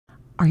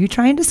Are you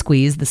trying to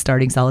squeeze the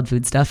starting solid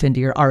food stuff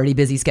into your already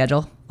busy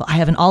schedule? Well, I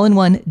have an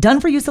all-in-one,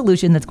 done-for-you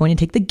solution that's going to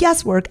take the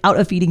guesswork out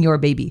of feeding your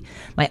baby.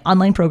 My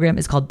online program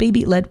is called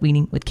Baby Led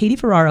Weaning with Katie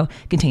Ferraro.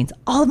 It contains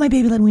all of my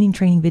baby led weaning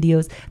training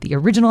videos, the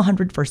original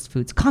 100 First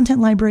Foods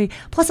content library,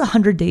 plus a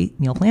 100-day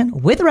meal plan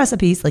with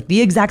recipes, like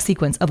the exact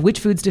sequence of which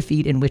foods to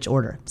feed in which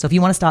order. So if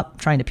you want to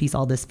stop trying to piece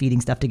all this feeding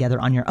stuff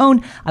together on your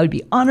own, I would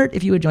be honored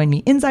if you would join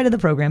me inside of the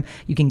program.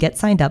 You can get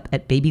signed up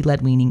at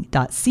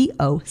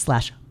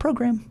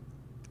babyledweaning.co/program.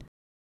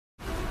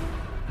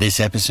 This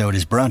episode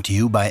is brought to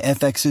you by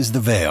FX's The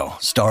Veil,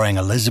 starring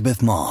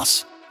Elizabeth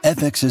Moss.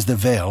 FX's The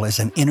Veil is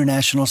an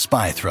international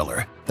spy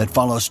thriller that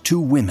follows two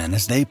women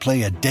as they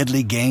play a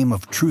deadly game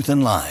of truth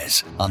and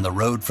lies on the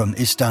road from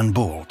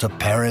Istanbul to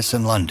Paris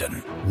and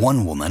London.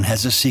 One woman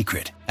has a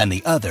secret, and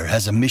the other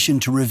has a mission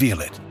to reveal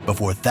it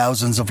before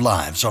thousands of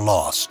lives are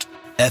lost.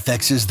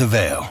 FX's The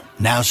Veil,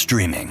 now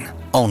streaming,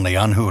 only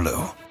on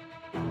Hulu.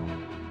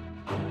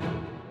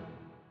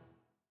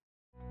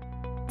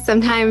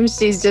 Sometimes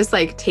she's just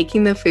like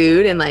taking the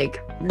food and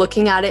like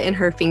looking at it in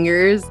her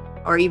fingers,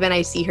 or even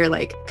I see her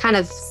like kind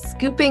of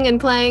scooping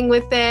and playing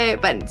with it,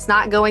 but it's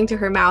not going to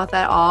her mouth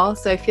at all.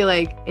 So I feel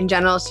like in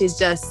general, she's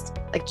just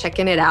like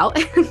checking it out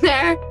in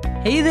there.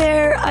 Hey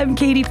there, I'm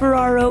Katie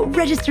Ferraro,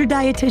 registered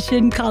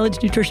dietitian,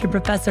 college nutrition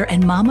professor,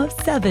 and mom of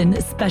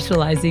 7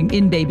 specializing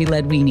in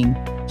baby-led weaning.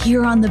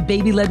 Here on the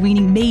Baby-Led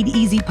Weaning Made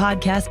Easy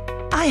podcast,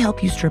 I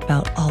help you strip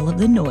out all of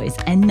the noise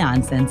and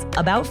nonsense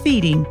about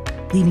feeding,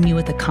 leaving you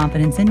with the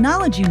confidence and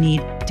knowledge you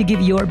need to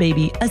give your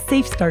baby a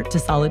safe start to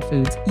solid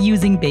foods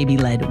using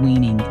baby-led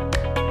weaning.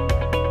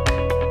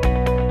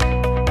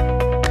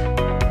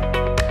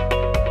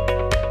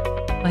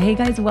 Well, hey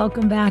guys,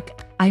 welcome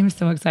back. I'm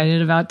so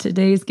excited about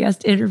today's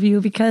guest interview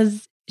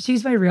because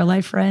she's my real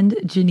life friend,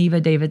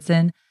 Geneva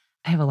Davidson.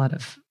 I have a lot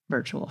of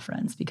virtual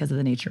friends because of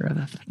the nature of,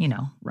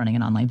 running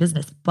an online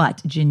business.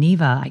 But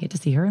Geneva, I get to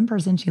see her in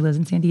person. She lives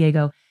in San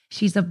Diego.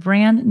 She's a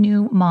brand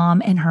new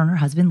mom, and her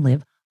husband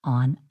live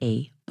on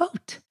a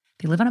boat.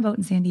 They live on a boat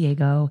in San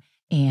Diego,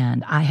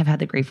 and I have had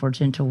the great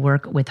fortune to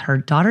work with her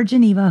daughter,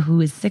 Geneva,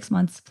 who is 6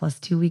 months plus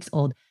 2 weeks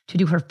old, to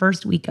do her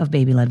first week of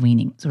baby-led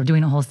weaning. So we're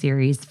doing a whole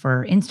series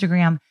for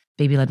Instagram,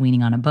 baby-led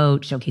weaning on a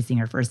boat, showcasing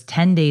her first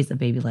 10 days of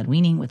baby-led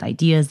weaning with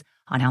ideas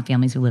on how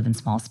families who live in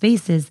small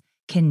spaces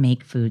can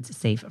make foods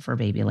safe for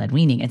baby-led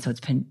weaning. And so it's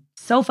been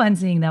so fun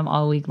seeing them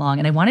all week long.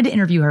 And I wanted to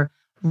interview her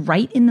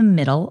right in the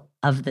middle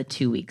of the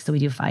 2 weeks. So we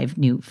do 5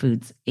 new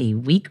foods a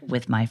week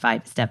with my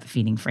 5-step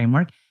feeding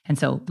framework. And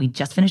so we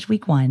just finished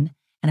week 1,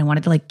 and I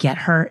wanted to get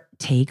her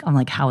take on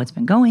how it's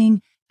been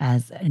going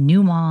as a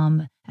new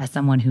mom, as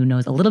someone who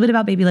knows a little bit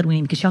about baby-led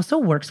weaning, because she also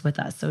works with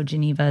us. So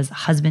Geneva's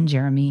husband,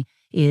 Jeremy,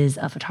 is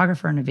a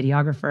photographer and a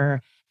videographer,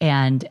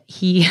 and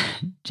he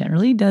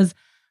generally does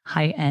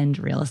high-end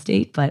real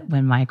estate. But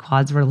when my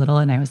quads were little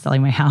and I was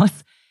selling my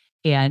house,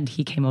 and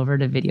he came over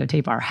to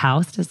videotape our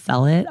house to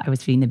sell it, I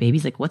was feeding the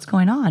babies, what's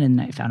going on? And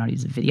I found out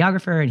he's a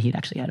videographer, and he'd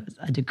actually had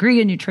a degree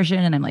in nutrition.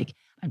 And I'm like,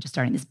 I'm just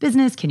starting this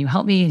business. Can you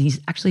help me? And he's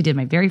actually did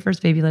my very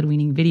first baby-led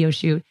weaning video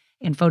shoot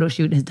and photo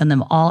shoot, and has done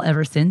them all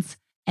ever since.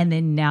 And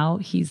then now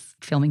he's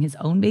filming his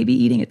own baby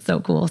eating. It's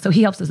so cool. So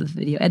he helps us with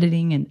video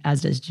editing, and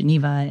as does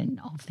Geneva, and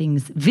all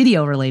things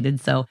video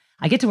related. So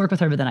I get to work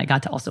with her, but then I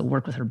got to also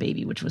work with her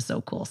baby, which was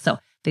so cool. So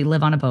they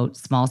live on a boat,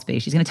 small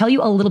space. She's going to tell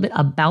you a little bit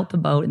about the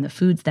boat and the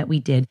foods that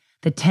we did.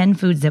 The 10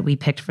 foods that we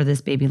picked for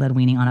this baby-led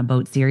weaning on a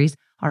boat series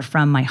are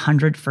from my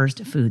 100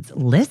 First Foods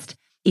list.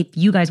 If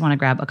you guys want to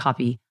grab a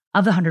copy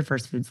of the 100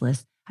 First Foods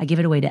list, I give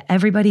it away to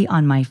everybody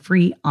on my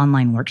free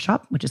online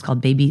workshop, which is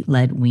called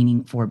Baby-Led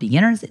Weaning for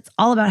Beginners. It's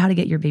all about how to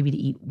get your baby to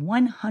eat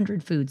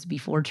 100 foods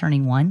before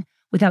turning 1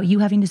 without you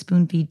having to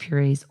spoon feed,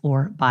 purees,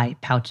 or buy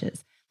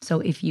pouches. So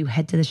if you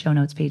head to the show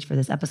notes page for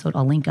this episode,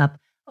 I'll link up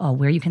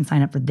where you can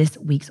sign up for this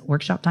week's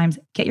workshop times,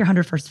 get your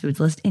 100 First Foods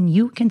list, and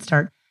you can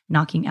start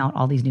knocking out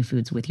all these new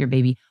foods with your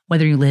baby,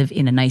 whether you live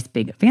in a nice,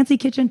 big, fancy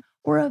kitchen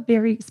or a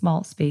very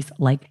small space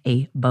like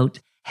a boat.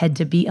 Head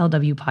to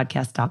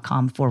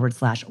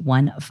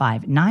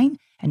blwpodcast.com/159.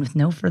 And with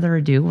no further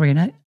ado, we're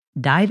going to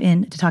dive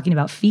into talking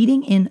about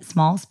feeding in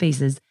small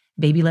spaces,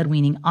 baby-led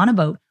weaning on a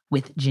boat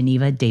with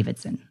Geneva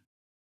Davidson.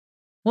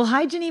 Well,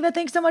 hi, Geneva.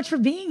 Thanks so much for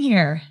being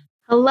here.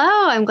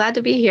 Hello, I'm glad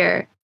to be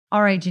here.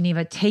 All right,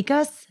 Geneva, take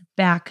us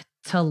back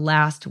to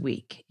last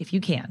week, if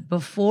you can.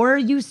 Before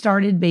you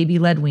started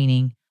baby-led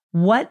weaning,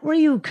 what were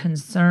you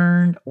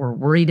concerned or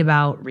worried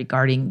about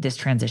regarding this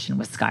transition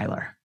with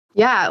Skylar?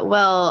 Yeah,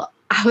 well,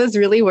 I was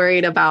really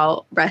worried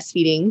about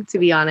breastfeeding, to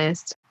be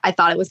honest. I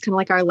thought it was kind of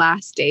like our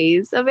last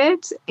days of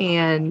it.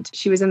 And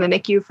she was in the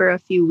NICU for a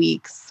few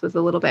weeks, was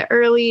a little bit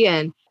early,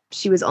 and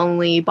she was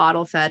only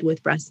bottle fed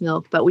with breast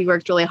milk. But we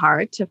worked really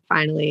hard to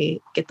finally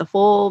get the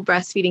full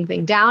breastfeeding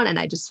thing down. And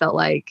I just felt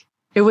like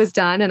it was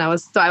done. And I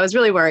was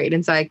really worried.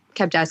 And so I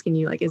kept asking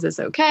you, is this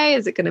okay?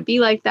 Is it going to be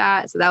like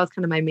that? So that was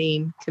kind of my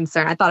main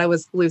concern. I thought I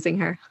was losing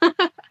her.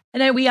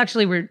 And then we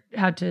actually you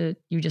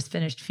just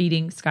finished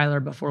feeding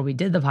Skylar before we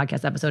did the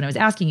podcast episode. And I was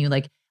asking you,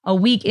 a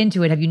week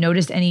into it, have you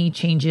noticed any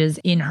changes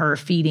in her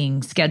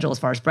feeding schedule as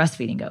far as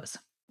breastfeeding goes?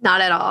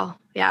 Not at all.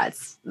 Yeah,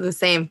 it's the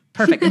same.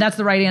 Perfect. And that's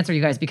the right answer,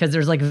 you guys, because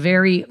there's like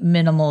very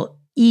minimal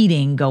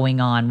eating going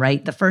on,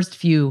 right? The first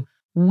few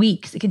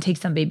weeks, it can take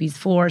some babies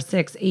 4,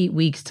 6, 8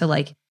 weeks to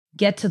like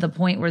get to the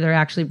point where they're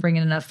actually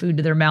bringing enough food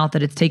to their mouth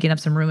that it's taking up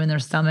some room in their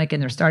stomach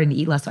and they're starting to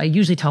eat less. So I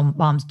usually tell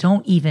moms,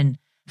 don't even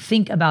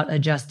think about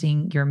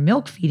adjusting your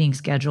milk feeding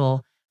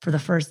schedule for the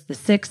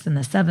 6th and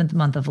the 7th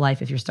month of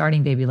life if you're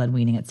starting baby-led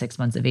weaning at 6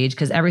 months of age,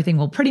 because everything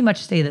will pretty much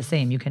stay the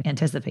same. You can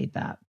anticipate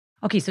that.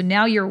 Okay, so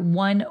now you're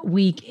 1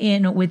 week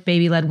in with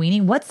baby-led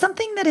weaning. What's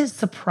something that has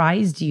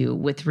surprised you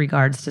with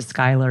regards to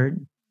Skylar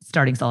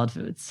starting solid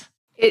foods?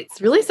 It's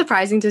really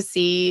surprising to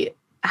see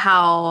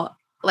how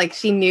like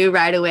she knew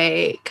right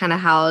away kind of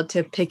how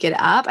to pick it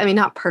up. I mean,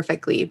 not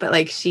perfectly, but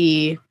like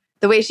the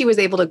way she was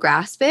able to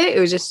grasp it, it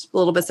was just a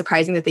little bit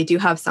surprising that they do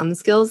have some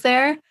skills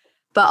there.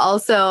 But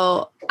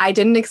also, I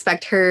didn't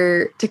expect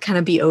her to kind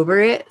of be over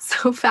it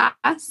so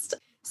fast.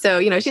 So,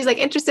 she's like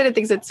interested and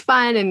thinks it's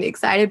fun and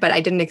excited, but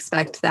I didn't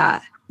expect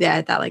that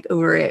like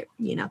over it,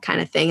 kind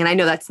of thing. And I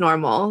know that's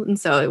normal. And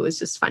so it was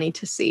just funny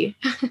to see.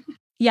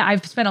 Yeah,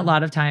 I've spent a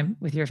lot of time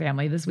with your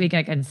family this week.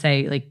 I can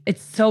say like,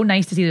 it's so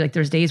nice to see like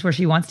there's days where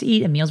she wants to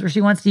eat and meals where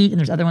she wants to eat. And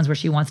there's other ones where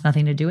she wants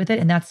nothing to do with it.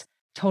 And that's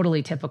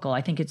totally typical.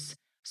 I think it's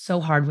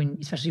so hard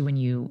especially when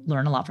you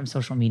learn a lot from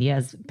social media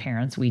as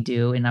parents, we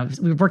do. And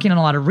we were working on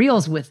a lot of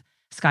reels with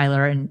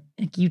Skylar, and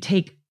you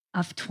take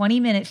a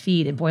 20-minute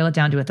feed and boil it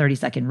down to a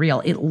 30-second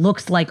reel. It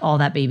looks like all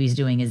that baby's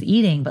doing is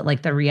eating, but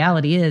like the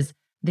reality is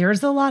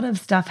there's a lot of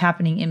stuff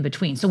happening in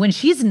between. So when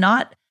she's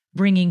not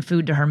bringing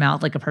food to her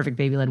mouth, like a perfect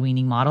baby-led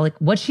weaning model, like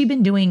what's she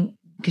been doing?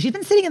 Because she's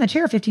been sitting in the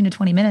chair 15 to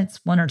 20 minutes,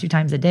 1 or 2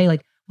 times a day.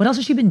 Like what else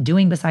has she been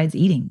doing besides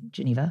eating,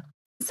 Geneva?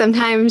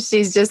 Sometimes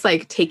she's just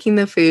like taking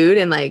the food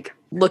and like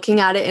looking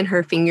at it in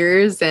her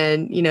fingers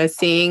and,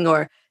 seeing,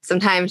 or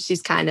sometimes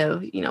she's kind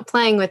of,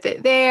 playing with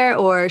it there,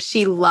 or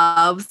she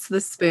loves the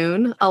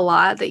spoon a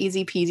lot, the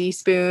Easy Peasy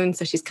spoon.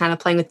 So she's kind of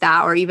playing with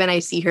that. Or even I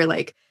see her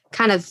like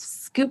kind of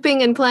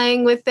scooping and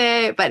playing with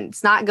it, but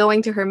it's not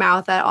going to her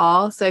mouth at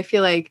all. So I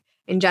feel like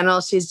in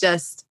general, she's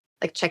just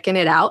like checking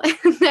it out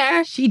in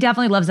there. She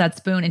definitely loves that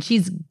spoon, and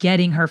she's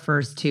getting her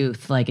first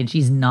tooth, and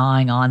she's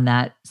gnawing on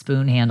that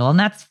spoon handle. And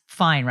that's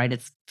fine, right?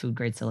 It's food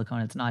grade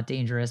silicone. It's not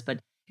dangerous, but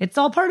it's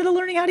all part of the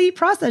learning how to eat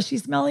process.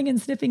 She's smelling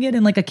and sniffing it,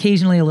 and like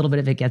occasionally a little bit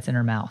of it gets in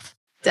her mouth.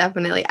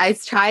 Definitely. I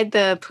tried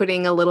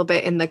putting a little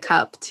bit in the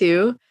cup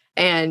too,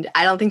 and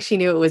I don't think she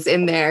knew it was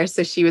in there.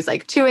 So she was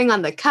like chewing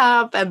on the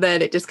cup, and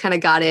then it just kind of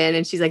got in,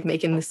 and she's like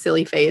making this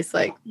silly face,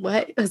 like,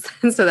 what?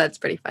 So that's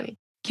pretty funny.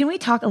 Can we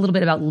talk a little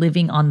bit about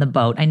living on the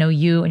boat? I know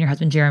you and your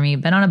husband, Jeremy, have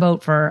been on a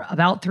boat for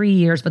about 3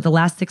 years, but the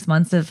last 6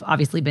 months have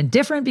obviously been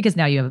different because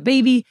now you have a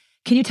baby.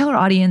 Can you tell our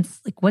audience,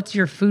 like, what's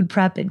your food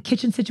prep and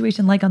kitchen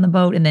situation like on the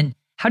boat? And then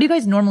how do you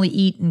guys normally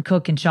eat and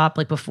cook and shop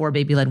like before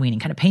baby-led weaning?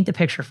 Kind of paint the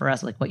picture for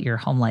us, like what your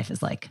home life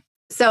is like.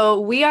 So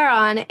we are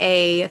on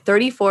a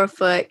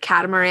 34-foot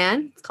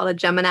catamaran. It's called a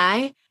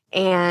Gemini.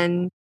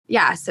 And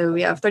yeah, so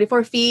we have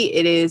 34 feet.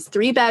 It is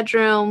 3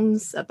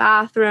 bedrooms, a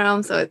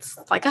bathroom. So it's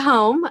like a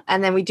home.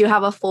 And then we do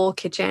have a full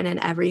kitchen and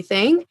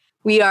everything.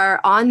 We are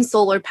on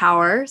solar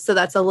power. So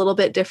that's a little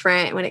bit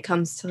different when it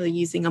comes to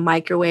using a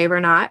microwave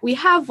or not. We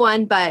have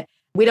one, but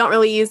we don't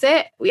really use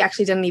it. We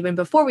actually didn't even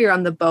before we were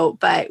on the boat,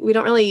 but we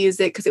don't really use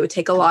it because it would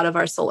take a lot of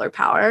our solar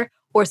power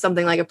or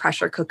something like a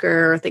pressure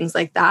cooker or things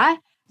like that.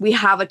 We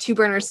have a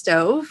 2-burner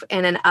stove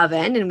and an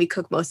oven, and we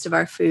cook most of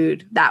our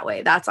food that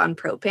way. That's on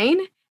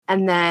propane.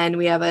 And then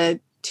we have a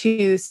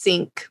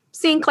 2-sink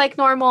like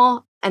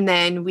normal. And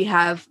then we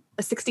have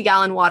a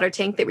 60-gallon water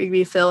tank that we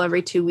refill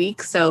every 2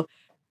 weeks. So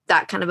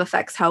that kind of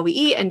affects how we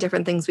eat and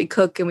different things we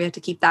cook. And we have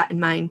to keep that in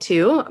mind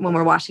too when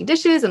we're washing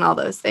dishes and all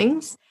those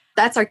things.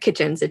 That's our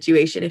kitchen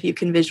situation, if you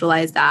can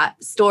visualize that.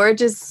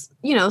 Storage is,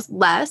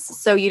 less.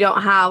 So you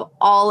don't have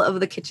all of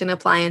the kitchen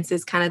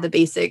appliances, kind of the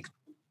basic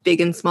big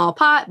and small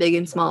pot, big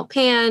and small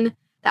pan,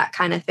 that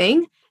kind of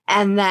thing.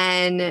 And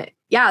then,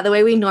 yeah, the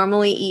way we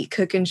normally eat,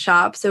 cook, and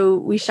shop. So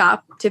we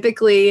shop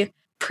typically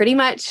pretty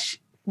much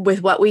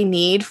with what we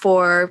need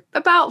for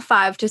about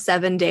 5 to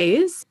 7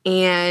 days.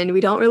 And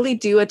we don't really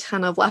do a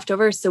ton of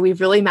leftovers. So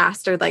we've really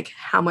mastered like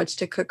how much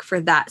to cook for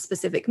that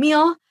specific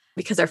meal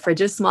because our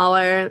fridge is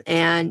smaller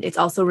and it's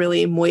also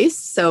really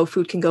moist. So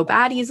food can go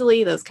bad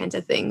easily, those kinds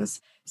of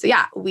things. So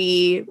yeah,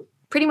 we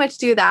pretty much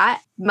do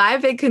that. My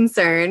big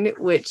concern,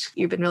 which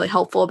you've been really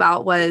helpful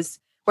about, was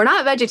we're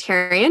not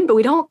vegetarian, but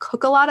we don't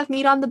cook a lot of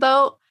meat on the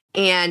boat.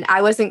 And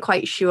I wasn't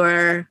quite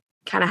sure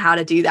kind of how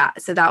to do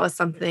that. So that was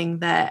something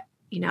that,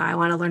 I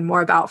want to learn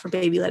more about for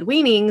baby-led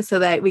weaning so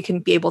that we can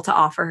be able to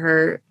offer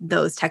her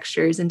those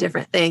textures and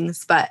different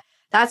things. But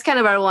that's kind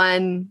of our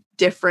one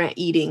different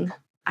eating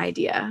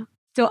idea.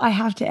 So I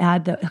have to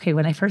add that, okay,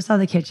 when I first saw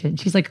the kitchen,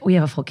 she's like, we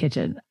have a full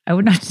kitchen. I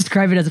would not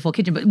describe it as a full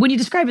kitchen, but when you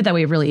describe it that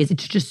way, it really is.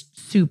 It's just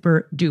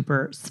super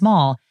duper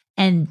small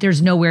and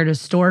there's nowhere to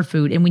store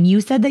food. And when you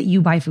said that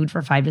you buy food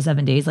for 5 to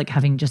 7 days, like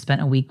having just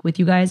spent a week with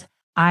you guys,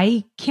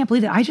 I can't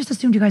believe it. I just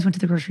assumed you guys went to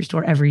the grocery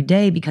store every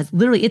day because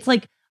literally it's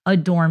like a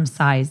dorm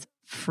size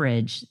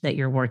fridge that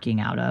you're working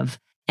out of.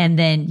 And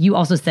then you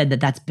also said that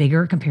that's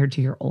bigger compared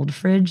to your old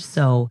fridge.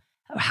 So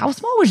how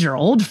small was your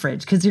old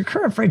fridge? Because your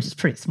current fridge is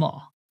pretty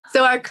small.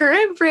 So our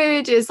current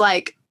fridge is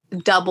like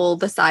double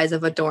the size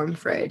of a dorm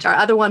fridge. Our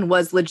other one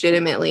was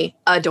legitimately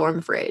a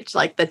dorm fridge,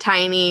 like the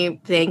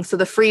tiny thing. So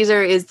the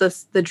freezer is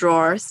the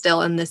drawer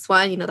still in this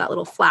one, that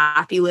little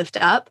flap you lift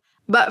up.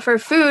 But for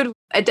food,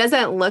 it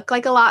doesn't look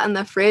like a lot in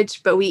the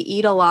fridge, but we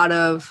eat a lot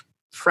of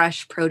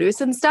fresh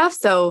produce and stuff.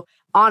 So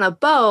on a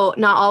boat,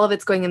 not all of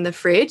it's going in the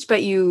fridge,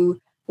 but you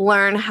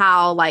learn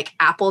how like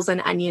apples and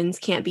onions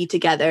can't be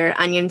together.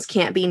 Onions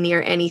can't be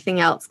near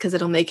anything else because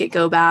it'll make it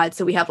go bad.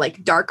 So we have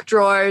like dark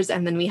drawers,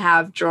 and then we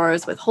have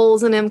drawers with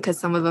holes in them because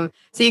some of them.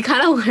 So you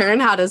kind of learn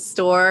how to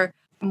store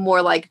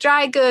more like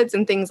dry goods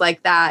and things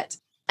like that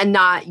and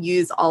not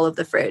use all of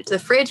the fridge. The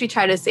fridge we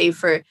try to save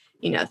for,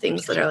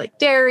 things that are like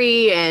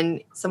dairy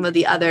and some of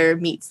the other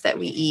meats that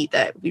we eat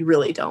that we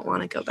really don't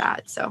want to go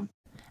bad. So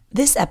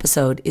this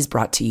episode is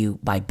brought to you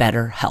by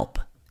BetterHelp.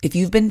 If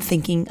you've been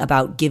thinking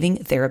about giving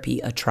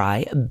therapy a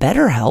try,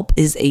 BetterHelp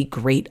is a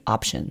great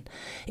option.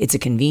 It's a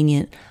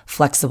convenient,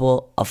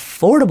 flexible,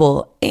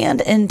 affordable,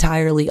 and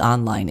entirely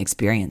online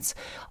experience.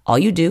 All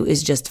you do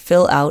is just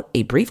fill out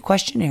a brief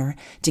questionnaire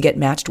to get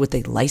matched with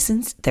a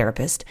licensed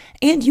therapist,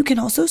 and you can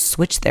also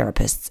switch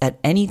therapists at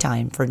any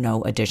time for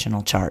no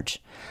additional charge.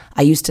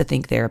 I used to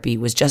think therapy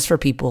was just for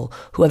people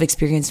who have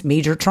experienced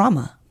major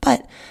trauma.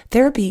 But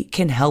therapy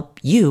can help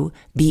you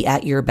be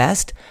at your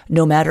best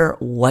no matter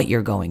what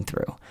you're going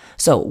through.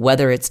 So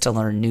whether it's to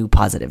learn new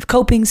positive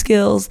coping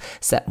skills,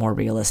 set more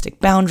realistic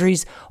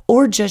boundaries,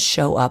 or just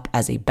show up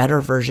as a better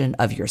version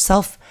of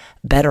yourself,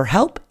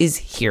 BetterHelp is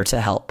here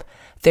to help.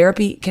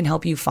 Therapy can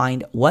help you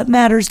find what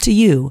matters to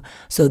you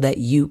so that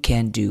you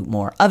can do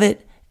more of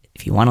it.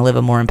 If you want to live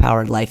a more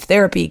empowered life,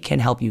 therapy can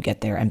help you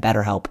get there, and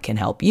BetterHelp can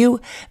help you.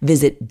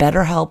 Visit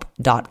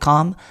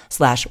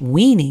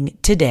betterhelp.com/weaning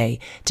today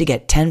to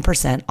get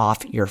 10%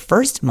 off your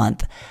first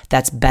month.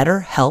 That's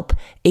BetterHelp,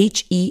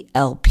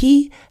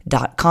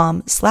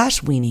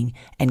 HELP.com/weaning,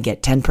 and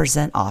get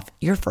 10% off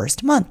your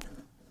first month.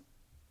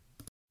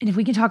 And if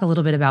we can talk a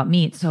little bit about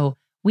meat. So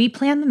we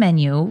planned the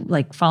menu,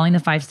 like following the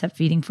 5-step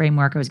feeding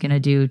framework. I was going to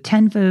do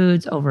 10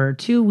 foods over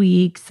 2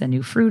 weeks, a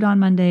new fruit on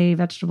Monday,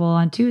 vegetable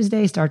on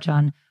Tuesday, starch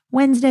on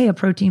Wednesday, a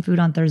protein food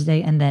on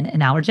Thursday, and then an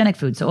allergenic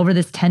food. So over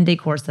this 10-day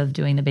course of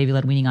doing the Baby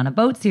Led Weaning on a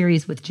Boat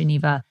series with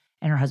Geneva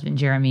and her husband,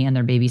 Jeremy, and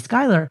their baby,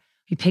 Skylar,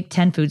 we picked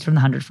 10 foods from the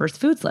 100 First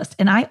Foods list.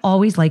 And I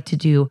always like to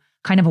do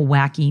kind of a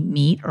wacky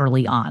meat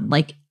early on.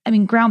 Like,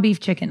 ground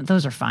beef, chicken,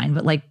 those are fine.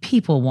 But like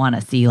people want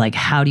to see like,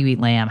 how do you eat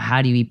lamb?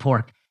 How do you eat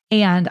pork?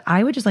 And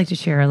I would just like to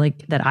share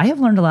like that I have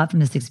learned a lot from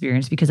this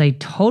experience because I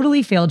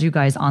totally failed you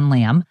guys on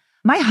lamb.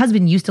 My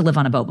husband used to live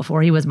on a boat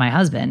before he was my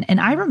husband.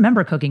 And I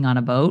remember cooking on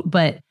a boat,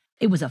 but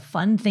it was a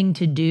fun thing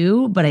to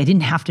do, but I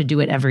didn't have to do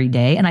it every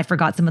day. And I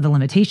forgot some of the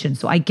limitations.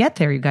 So I get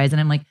there, you guys,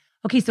 and I'm like,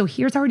 okay, so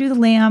here's how we do the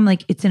lamb.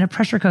 Like it's in a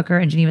pressure cooker.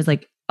 And Geneva's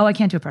like, oh, I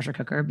can't do a pressure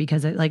cooker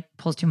because it like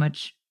pulls too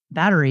much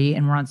battery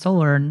and we're on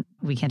solar and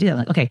we can't do that. I'm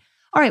like, okay,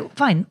 all right,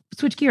 fine.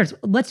 Switch gears.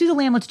 Let's do the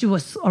lamb. Let's do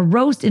a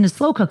roast in a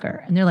slow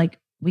cooker. And they're like,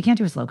 we can't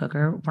do a slow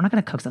cooker. We're not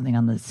going to cook something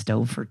on the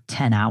stove for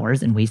 10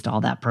 hours and waste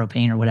all that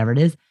propane or whatever it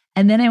is.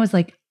 And then I was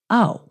like,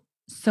 oh,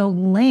 so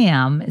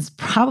lamb is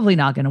probably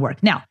not going to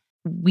work. Now,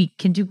 we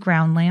can do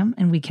ground lamb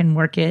and we can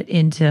work it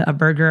into a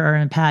burger or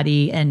a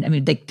patty. And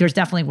there's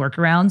definitely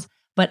workarounds,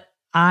 but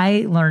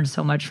I learned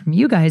so much from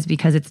you guys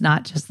because it's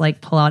not just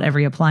like pull out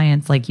every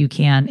appliance like you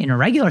can in a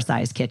regular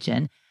sized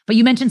kitchen. But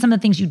you mentioned some of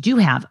the things you do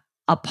have: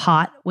 a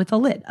pot with a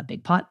lid, a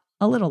big pot,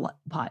 a little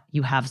pot.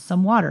 You have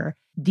some water.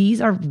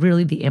 These are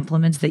really the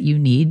implements that you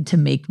need to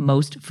make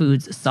most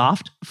foods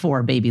soft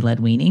for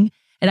baby-led weaning.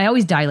 And I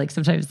always die, like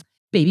sometimes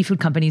baby food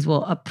companies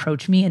will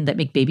approach me and that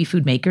make baby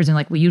food makers and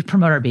like, will you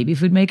promote our baby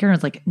food maker? And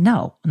it's like,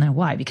 no. And then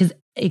why? Because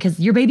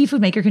your baby food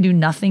maker can do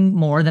nothing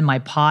more than my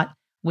pot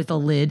with a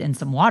lid and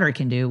some water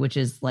can do, which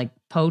is like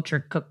poach or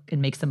cook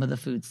and make some of the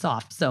food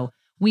soft. So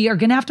we are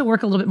going to have to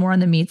work a little bit more on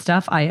the meat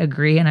stuff. I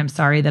agree. And I'm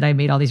sorry that I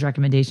made all these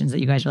recommendations that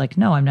you guys are like,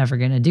 no, I'm never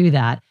going to do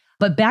that.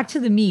 But back to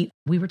the meat,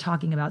 we were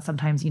talking about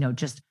sometimes,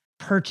 just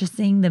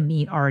purchasing the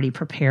meat already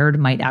prepared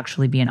might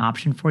actually be an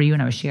option for you.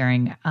 And I was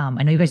sharing,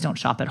 I know you guys don't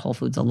shop at Whole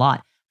Foods a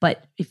lot,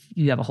 but if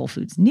you have a Whole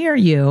Foods near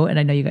you, and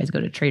I know you guys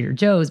go to Trader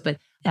Joe's, but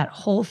at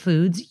Whole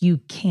Foods, you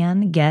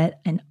can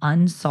get an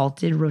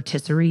unsalted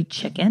rotisserie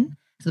chicken.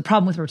 So the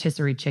problem with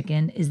rotisserie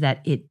chicken is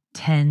that it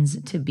tends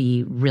to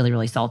be really,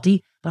 really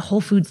salty, but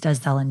Whole Foods does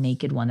sell a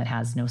naked one that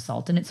has no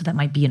salt in it. So that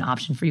might be an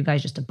option for you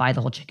guys just to buy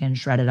the whole chicken,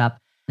 shred it up,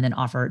 and then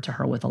offer it to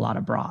her with a lot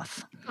of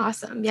broth.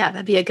 Awesome. Yeah,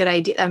 that'd be a good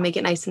idea. That'd make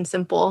it nice and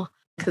simple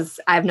because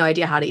I have no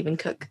idea how to even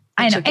cook.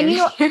 I know.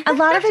 Chicken. And a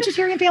lot of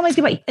vegetarian families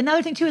get away.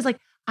 Another thing too is like,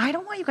 I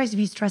don't want you guys to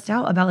be stressed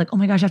out about like, oh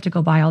my gosh, I have to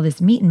go buy all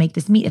this meat and make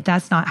this meat if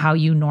that's not how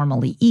you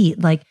normally eat.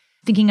 Like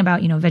thinking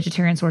about,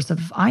 vegetarian source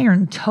of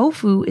iron,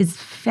 tofu is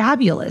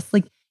fabulous.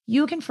 Like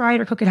you can fry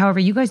it or cook it however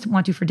you guys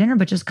want to for dinner,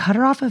 but just cut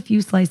her off a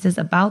few slices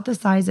about the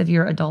size of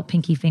your adult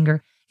pinky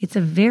finger. It's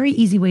a very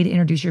easy way to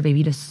introduce your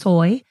baby to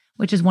soy,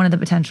 which is one of the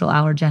potential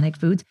allergenic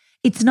foods.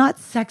 It's not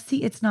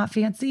sexy, it's not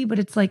fancy, but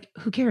it's like,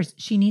 who cares?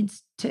 She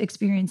needs to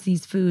experience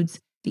these foods,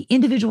 the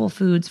individual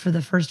foods for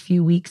the first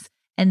few weeks.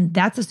 And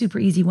that's a super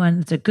easy one.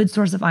 It's a good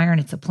source of iron.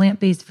 It's a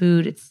plant-based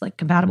food. It's like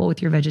compatible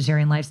with your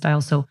vegetarian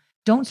lifestyle. So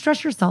don't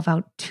stress yourself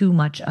out too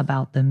much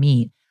about the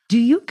meat. Do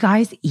you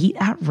guys eat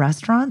at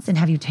restaurants, and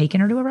have you taken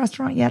her to a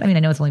restaurant yet? I mean, I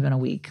know it's only been a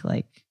week.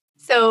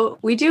 So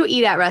we do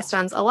eat at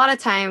restaurants. A lot of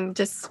time,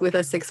 just with a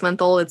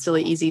 6-month-old, it's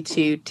really easy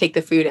to take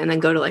the food and then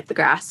go to like the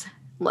grass,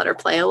 let her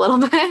play a little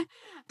bit.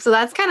 So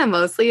that's kind of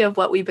mostly of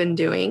what we've been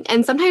doing.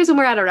 And sometimes when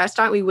we're at a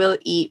restaurant, we will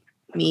eat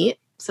meat.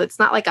 So it's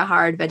not like a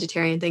hard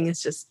vegetarian thing.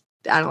 It's just,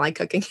 I don't like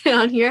cooking it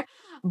on here.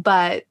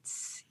 But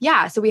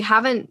yeah, so we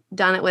haven't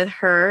done it with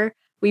her.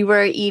 We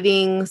were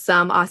eating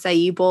some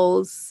acai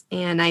bowls,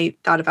 and I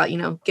thought about,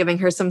 giving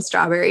her some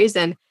strawberries.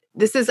 And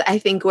this is, I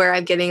think, where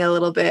I'm getting a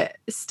little bit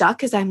stuck,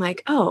 because I'm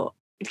like, oh,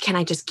 can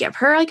I just give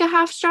her like a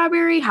half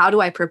strawberry? How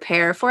do I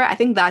prepare for it? I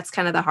think that's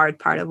kind of the hard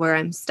part of where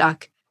I'm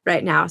stuck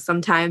right now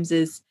sometimes,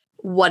 is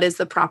what is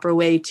the proper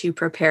way to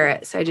prepare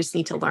it? So I just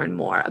need to learn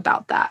more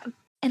about that.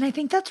 And I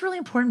think that's really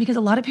important, because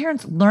a lot of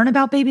parents learn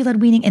about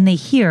baby-led weaning and they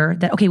hear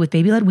that, okay, with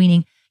baby-led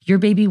weaning, your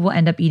baby will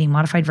end up eating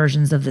modified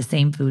versions of the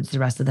same foods the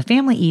rest of the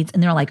family eats.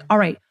 And they're like, all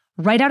right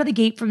out of the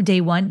gate from day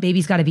one,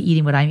 baby's got to be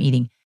eating what I'm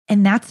eating.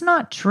 And that's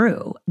not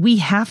true. We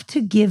have to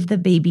give the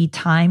baby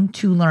time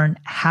to learn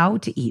how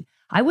to eat.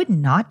 I would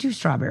not do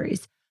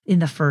strawberries in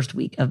the first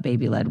week of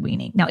baby-led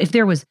weaning. Now, if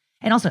there was,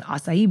 and also an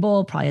acai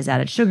bowl probably has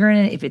added sugar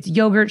in it. If it's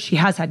yogurt, she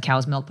has had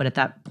cow's milk, but at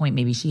that point,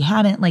 maybe she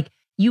hadn't. Like,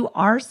 you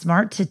are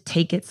smart to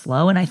take it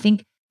slow. And I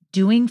think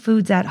doing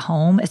foods at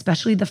home,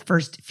 especially the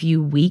first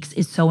few weeks,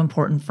 is so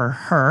important for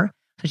her.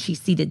 So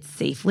she's seated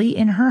safely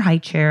in her high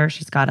chair.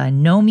 She's got a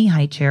Nomi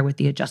high chair with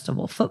the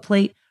adjustable foot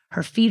plate.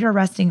 Her feet are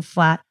resting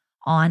flat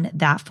on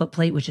that foot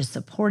plate, which is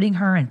supporting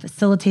her and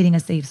facilitating a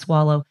safe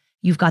swallow.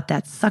 You've got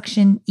that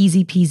suction,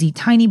 easy peasy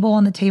tiny bowl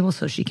on the table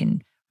so she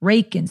can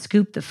rake and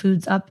scoop the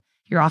foods up.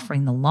 You're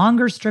offering the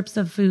longer strips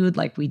of food,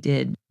 like we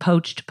did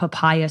poached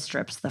papaya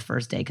strips the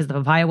first day, because the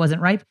papaya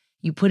wasn't ripe.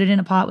 You put it in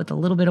a pot with a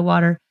little bit of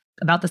water,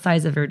 about the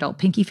size of your adult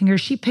pinky finger.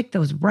 She picked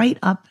those right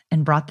up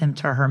and brought them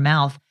to her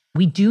mouth.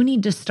 We do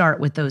need to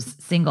start with those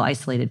single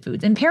isolated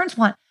foods. And parents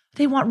want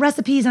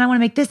recipes, and I want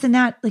to make this and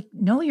that. Like,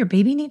 no, your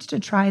baby needs to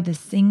try the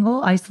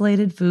single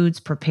isolated foods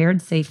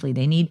prepared safely.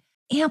 They need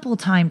ample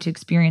time to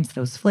experience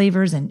those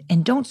flavors, and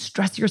don't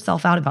stress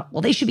yourself out about,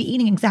 well, they should be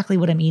eating exactly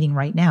what I'm eating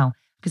right now,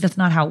 because that's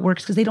not how it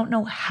works, because they don't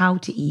know how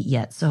to eat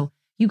yet. So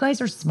you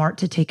guys are smart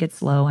to take it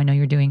slow. I know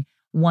you're doing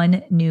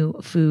one new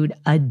food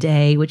a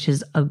day, which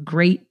is a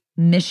great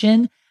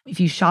mission. If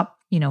you shop,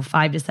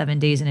 5 to 7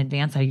 days in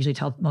advance, I usually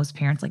tell most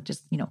parents, like,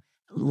 just,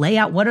 lay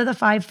out what are the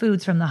 5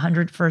 foods from the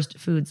 100 First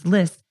Foods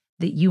list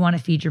that you want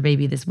to feed your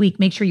baby this week.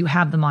 Make sure you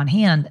have them on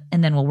hand,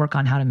 and then we'll work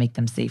on how to make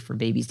them safe for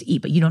babies to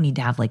eat. But you don't need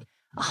to have like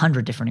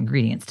 100 different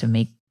ingredients to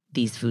make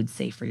these foods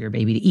safe for your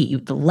baby to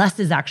eat. The less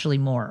is actually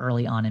more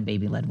early on in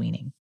baby-led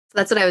weaning. So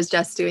that's what I was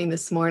just doing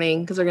this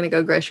morning, because we're going to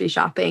go grocery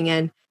shopping.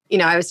 And,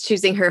 I was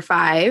choosing her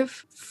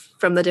 5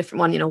 from the different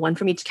one, one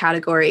from each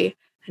category.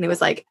 And it was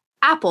like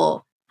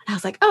apple. And I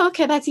was like, oh,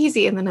 okay, that's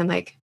easy. And then I'm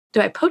like, do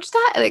I poach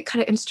that and like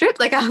cut it in strips?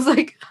 Like, I was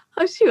like,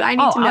 oh shoot, I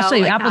need to know. I'll show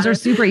you. Like, apples are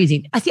super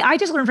easy. I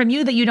just learned from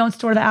you that you don't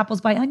store the apples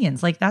by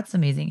onions. Like, that's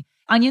amazing.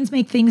 Onions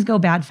make things go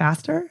bad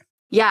faster?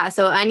 Yeah.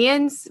 So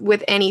onions,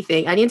 with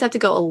anything, onions have to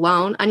go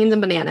alone. Onions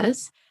and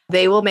bananas,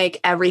 they will make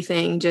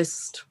everything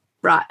just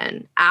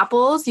rotten.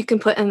 Apples, you can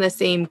put in the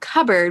same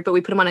cupboard, but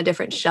we put them on a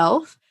different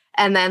shelf.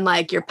 And then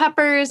like your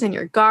peppers and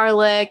your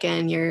garlic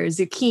and your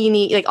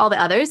zucchini, like all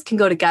the others can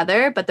go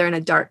together, but they're in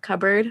a dark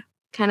cupboard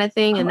kind of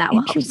thing. And that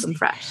will keep them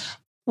fresh.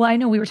 Well, I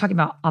know we were talking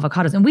about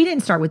avocados, and we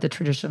didn't start with the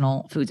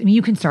traditional foods. I mean,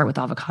 you can start with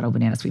avocado,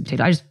 banana, sweet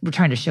potato. We're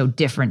trying to show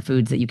different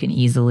foods that you can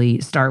easily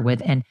start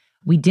with. And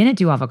we didn't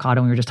do avocado,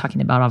 and we were just talking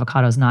about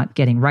avocados not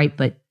getting ripe.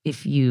 But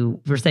if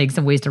you were saying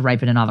some ways to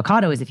ripen an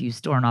avocado is if you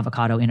store an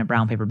avocado in a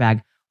brown paper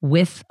bag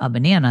with a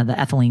banana, the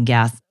ethylene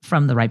gas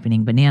from the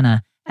ripening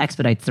banana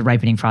expedites the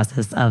ripening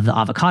process of the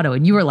avocado.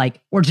 And you were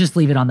like, or just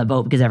leave it on the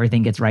boat because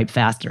everything gets ripe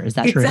faster. Is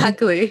that true?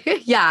 Exactly.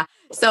 Yeah.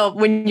 So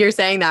when you're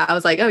saying that, I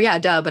was like, oh yeah,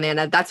 duh,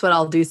 banana. That's what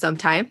I'll do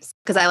sometimes,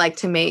 because I like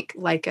to make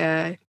like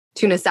a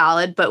tuna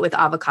salad, but with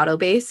avocado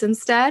base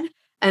instead.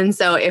 And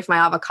so if my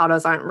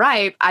avocados aren't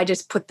ripe, I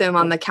just put them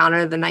on the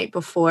counter the night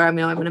before I'm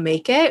going to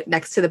make it,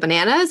 next to the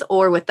bananas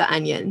or with the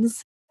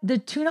onions. The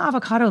tuna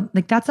avocado,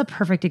 like, that's a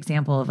perfect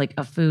example of like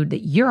a food that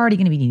you're already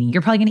going to be eating.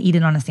 You're probably going to eat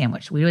it on a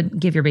sandwich. We wouldn't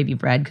give your baby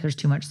bread because there's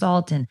too much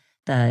salt, and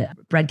the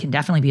bread can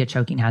definitely be a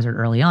choking hazard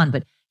early on,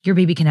 but your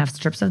baby can have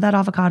strips of that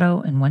avocado.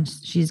 And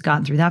once she's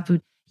gotten through that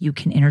food, you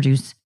can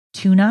introduce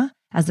tuna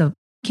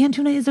canned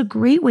tuna is a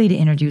great way to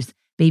introduce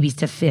babies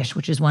to fish,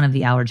 which is one of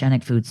the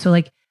allergenic foods. So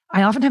like,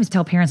 I oftentimes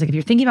tell parents, like, if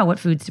you're thinking about what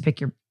foods to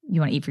pick you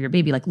want to eat for your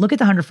baby, like, look at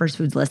the 100 First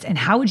Foods list and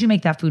how would you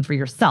make that food for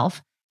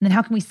yourself? And then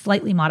how can we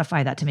slightly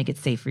modify that to make it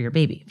safe for your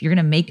baby? If you're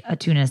going to make a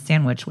tuna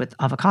sandwich with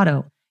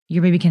avocado,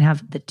 your baby can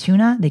have the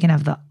tuna, they can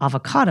have the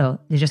avocado,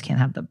 they just can't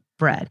have the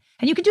bread.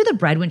 And you can do the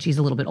bread when she's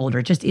a little bit older.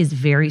 It just is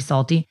very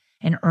salty.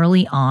 And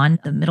early on,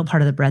 the middle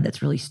part of the bread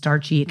that's really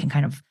starchy, it can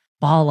kind of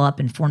ball up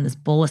and form this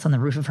bolus on the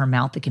roof of her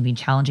mouth that can be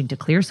challenging to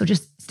clear. So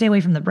just stay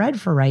away from the bread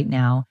for right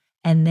now.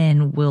 And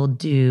then we'll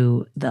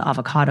do the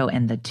avocado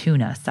and the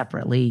tuna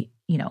separately,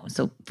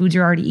 so foods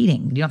you're already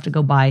eating. You don't have to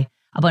go buy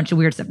a bunch of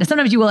weird stuff. Now,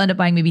 sometimes you will end up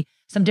buying maybe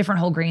some different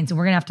whole grains, and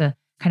we're going to have to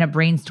kind of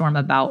brainstorm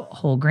about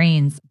whole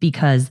grains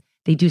because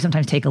they do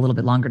sometimes take a little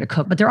bit longer to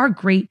cook. But there are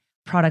great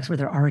products where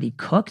they're already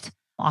cooked,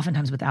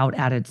 oftentimes without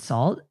added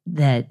salt,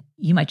 that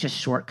you might just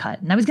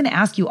shortcut. And I was going to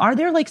ask you, are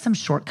there like some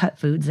shortcut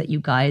foods that you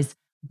guys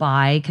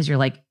buy because you're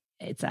like,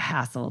 it's a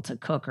hassle to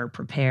cook or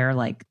prepare,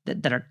 like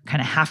that are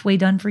kind of halfway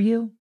done for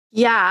you?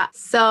 Yeah.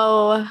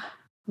 So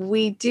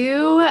we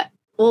do,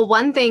 well,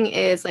 one thing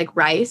is like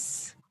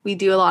rice. We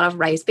do a lot of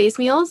rice-based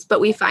meals,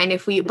 but we find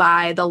if we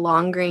buy the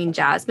long grain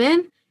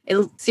jasmine,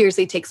 it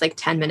seriously takes like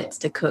 10 minutes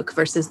to cook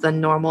versus the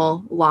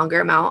normal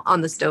longer amount on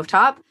the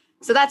stovetop.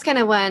 So that's kind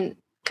of one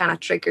kind of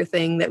trigger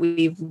thing that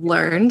we've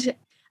learned.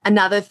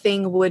 Another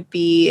thing would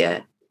be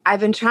I've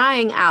been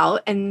trying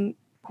out and,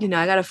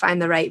 I got to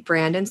find the right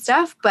brand and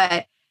stuff,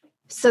 but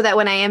so that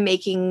when I am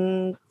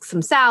making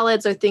some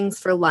salads or things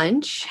for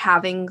lunch,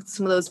 having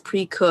some of those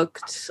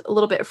pre-cooked, a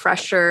little bit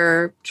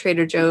fresher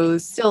Trader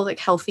Joe's, still like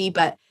healthy,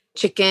 but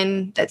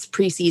chicken that's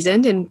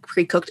pre-seasoned and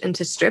pre-cooked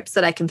into strips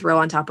that I can throw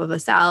on top of a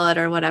salad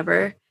or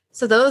whatever.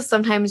 So those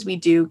sometimes we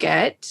do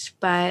get,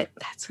 but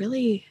that's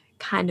really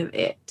kind of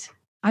it.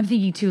 I'm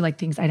thinking too, like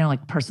things I know,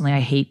 like personally, I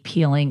hate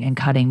peeling and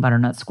cutting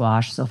butternut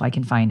squash. So if I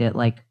can find it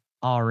like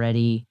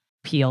already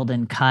peeled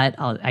and cut,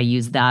 I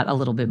use that a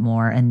little bit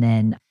more. And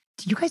then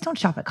you guys don't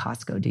shop at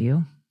Costco, do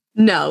you?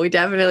 No, we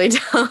definitely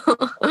don't.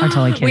 I'm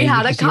totally kidding. We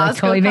had a Costco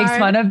totally makes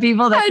fun of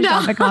people that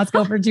shop at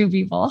Costco for two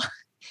people.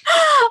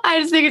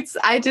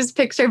 I just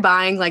picture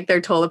buying like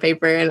their toilet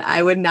paper and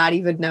I would not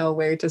even know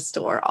where to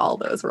store all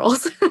those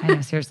rolls. I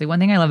know, seriously. One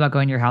thing I love about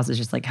going to your house is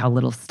just like how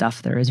little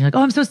stuff there is. You're like,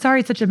 oh, I'm so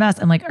sorry. It's such a mess.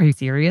 I'm like, are you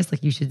serious?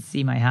 Like you should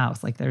see my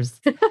house. Like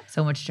there's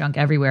so much junk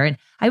everywhere. And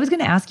I was going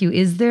to ask you,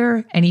 is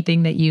there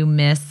anything that you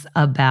miss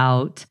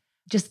about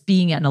just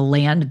being in a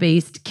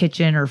land-based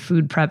kitchen or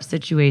food prep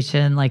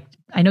situation? Like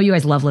I know you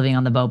guys love living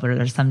on the boat, but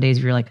there's some days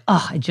where you're like,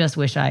 oh, I just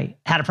wish I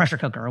had a pressure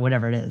cooker or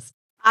whatever it is.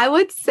 I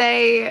would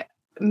say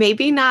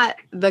maybe not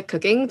the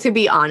cooking, to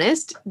be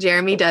honest.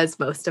 Jeremy does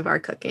most of our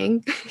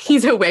cooking.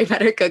 He's a way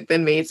better cook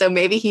than me. So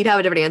maybe he'd have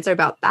a different answer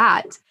about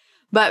that.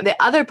 But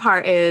the other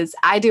part is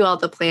I do all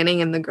the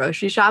planning and the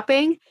grocery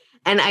shopping.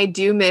 And I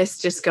do miss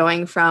just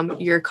going from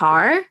your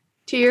car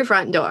to your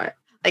front door.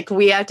 Like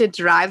we have to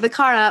drive the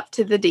car up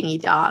to the dinghy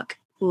dock,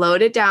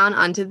 load it down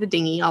onto the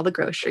dinghy, all the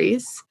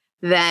groceries,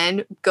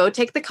 then go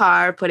take the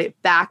car, put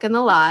it back in the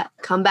lot,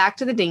 come back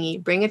to the dinghy,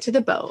 bring it to the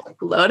boat,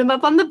 load them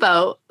up on the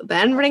boat,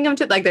 then bring them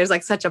to, like, there's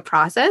like such a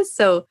process.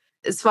 So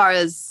as far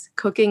as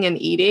cooking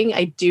and eating,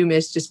 I do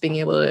miss just being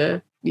able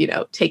to,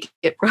 take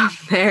it from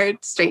there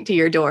straight to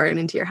your door and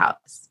into your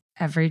house.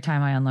 Every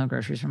time I unload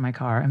groceries from my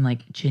car, I'm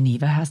like,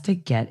 Geneva has to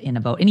get in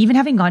a boat. And even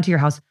having gone to your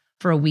house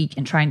for a week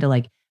and trying to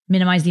like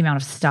minimize the amount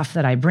of stuff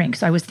that I bring.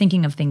 So I was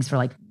thinking of things for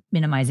like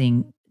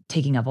minimizing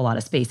taking up a lot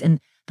of space. And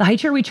the high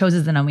chair we chose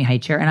is the Nomi high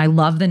chair. And I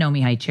love the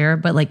Nomi high chair,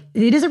 but like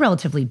it is a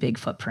relatively big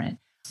footprint.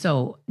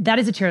 So that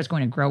is a chair that's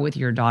going to grow with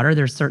your daughter.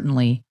 There's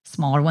certainly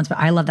smaller ones, but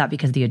I love that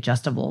because the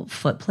adjustable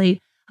foot plate.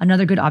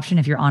 Another good option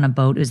if you're on a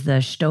boat is the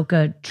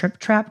Stoka Trip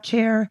Trap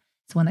chair.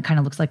 It's one that kind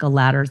of looks like a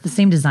ladder. It's the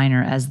same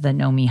designer as the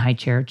Nomi high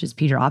chair, which is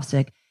Peter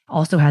Opsick.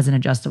 Also has an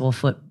adjustable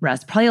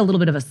footrest, probably a little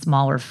bit of a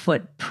smaller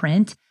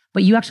footprint,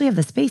 but you actually have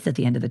the space at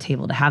the end of the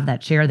table to have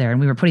that chair there.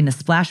 And we were putting the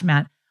splash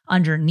mat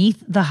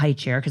underneath the high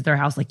chair because their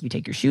house, like you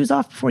take your shoes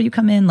off before you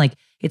come in. Like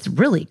it's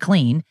really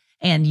clean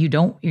and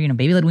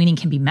baby-led weaning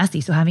can be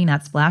messy. So having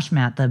that splash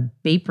mat, the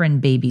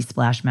Bapron baby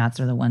splash mats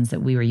are the ones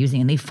that we were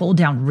using and they fold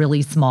down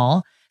really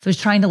small. So I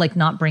was trying to like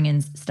not bring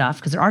in stuff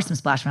because there are some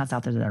splash mats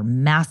out there that are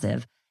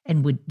massive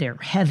and they're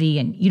heavy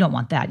and you don't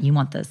want that. You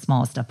want the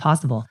smallest stuff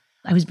possible.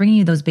 I was bringing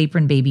you those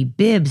Bapron baby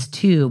bibs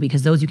too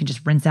because those you can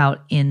just rinse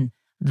out in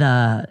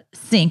the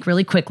sink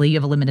really quickly. You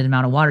have a limited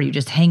amount of water. You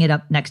just hang it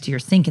up next to your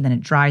sink and then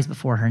it dries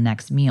before her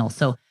next meal.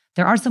 So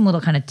there are some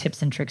little kind of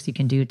tips and tricks you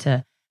can do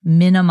to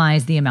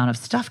minimize the amount of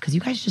stuff because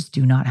you guys just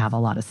do not have a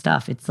lot of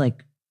stuff.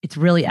 It's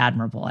really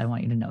admirable. I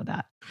want you to know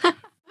that.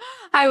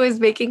 I was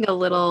making a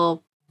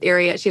little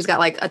area. She's got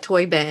like a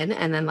toy bin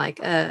and then like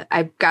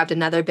I grabbed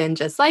another bin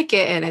just like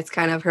it and it's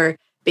kind of her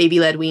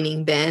baby-led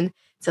weaning bin.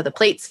 So the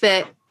plates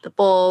fit, the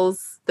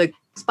bowls, the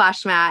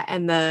splash mat,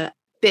 and the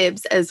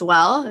bibs as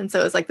well. And so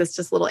it was like this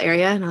just little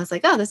area. And I was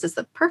like, oh, this is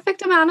the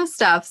perfect amount of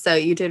stuff. So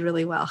you did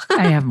really well.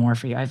 I have more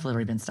for you. I've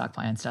literally been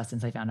stockpiling stuff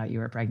since I found out you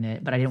were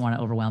pregnant, but I didn't want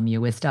to overwhelm you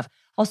with stuff.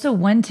 Also,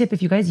 one tip,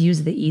 if you guys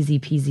use the Easy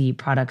Peasy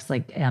products,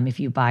 like if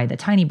you buy the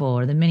tiny bowl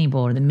or the mini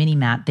bowl or the mini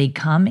mat, they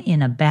come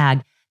in a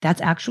bag. That's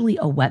actually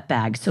a wet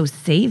bag. So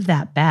save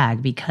that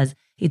bag because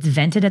it's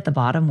vented at the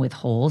bottom with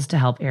holes to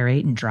help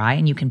aerate and dry.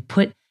 And you can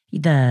put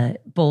the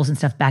bowls and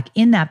stuff back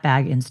in that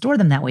bag and store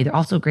them that way. They're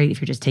also great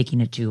if you're just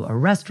taking it to a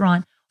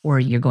restaurant or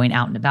you're going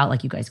out and about,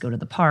 like you guys go to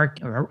the park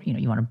or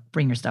you want to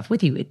bring your stuff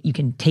with you. You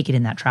can take it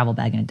in that travel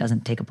bag and it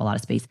doesn't take up a lot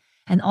of space.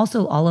 And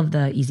also all of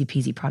the Easy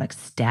Peasy products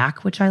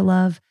stack, which I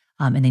love.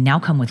 And they now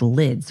come with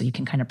lids. So you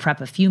can kind of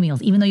prep a few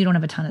meals, even though you don't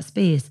have a ton of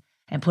space,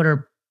 and put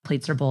her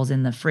plates or bowls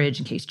in the fridge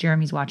in case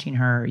Jeremy's watching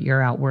her, or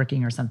you're out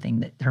working or something,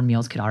 that her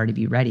meals could already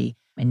be ready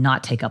and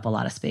not take up a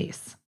lot of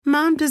space.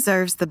 Mom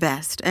deserves the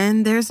best,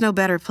 and there's no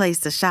better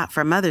place to shop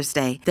for Mother's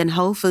Day than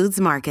Whole Foods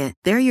Market.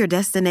 They're your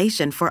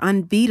destination for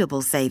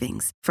unbeatable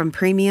savings, from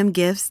premium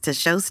gifts to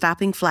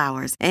show-stopping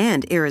flowers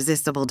and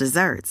irresistible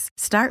desserts.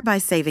 Start by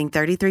saving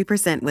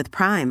 33% with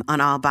Prime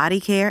on all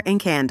body care and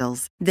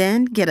candles.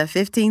 Then get a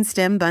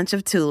 15-stem bunch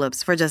of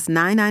tulips for just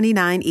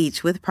 $9.99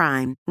 each with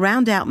Prime.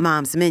 Round out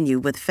Mom's menu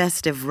with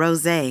festive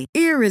rosé,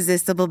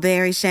 irresistible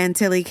berry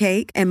chantilly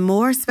cake, and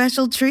more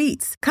special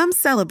treats. Come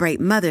celebrate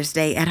Mother's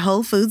Day at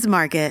Whole Foods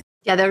Market.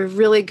 Yeah, they're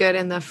really good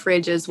in the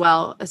fridge as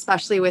well,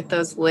 especially with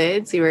those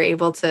lids. You were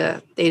able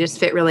to, they just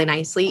fit really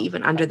nicely,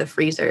 even under the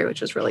freezer,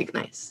 which was really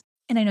nice.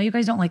 And I know you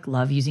guys don't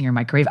love using your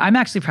microwave. I'm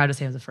actually proud to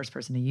say I was the first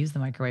person to use the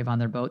microwave on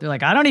their boat. They're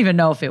like, I don't even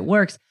know if it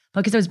works.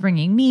 But because I was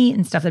bringing meat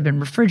and stuff that had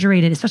been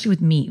refrigerated, especially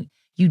with meat,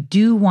 you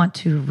do want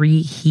to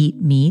reheat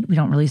meat. We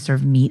don't really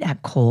serve meat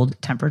at cold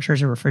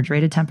temperatures or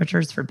refrigerated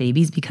temperatures for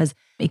babies because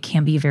it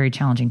can be a very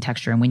challenging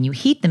texture. And when you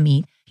heat the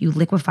meat, you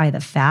liquefy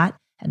the fat,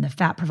 and the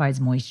fat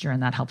provides moisture,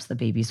 and that helps the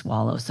baby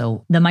swallow.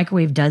 So the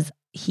microwave does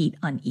heat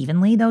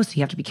unevenly though, so you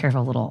have to be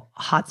careful of little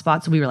hot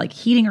spots. So we were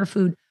heating our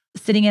food,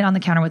 sitting it on the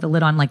counter with the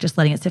lid on, just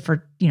letting it sit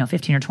for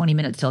 15 or 20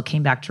 minutes till it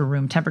came back to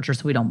room temperature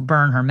so we don't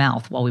burn her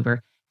mouth while we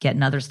were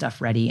getting other stuff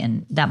ready.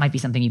 And that might be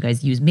something you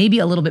guys use maybe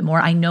a little bit more.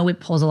 I know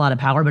it pulls a lot of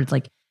power, but it's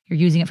you're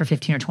using it for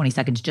 15 or 20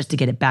 seconds just to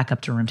get it back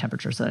up to room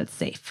temperature so that it's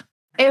safe.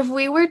 If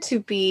we were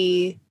to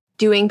be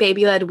doing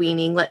baby-led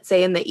weaning, let's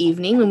say in the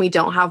evening when we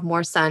don't have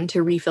more sun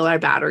to refill our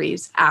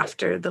batteries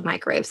after the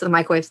microwave. So the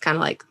microwave's kind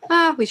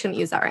of we shouldn't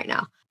use that right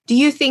now. Do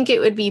you think it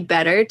would be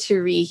better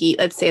to reheat,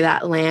 let's say,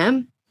 that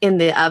lamb in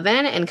the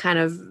oven and kind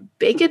of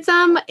bake it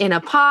some in a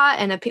pot?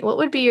 And what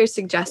would be your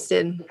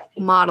suggested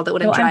model that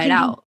wouldn't dry it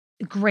out?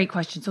 Great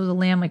question. So the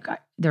lamb,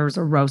 there was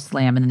a roast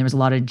lamb and then there was a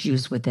lot of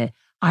juice with it.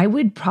 I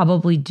would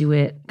probably do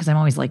it, because I'm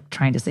always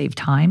trying to save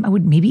time. I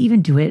would maybe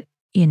even do it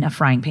in a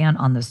frying pan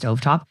on the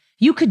stovetop.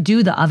 You could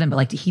do the oven,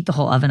 but to heat the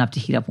whole oven up to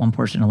heat up one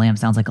portion of lamb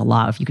sounds like a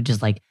lot. If you could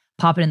just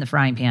pop it in the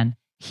frying pan,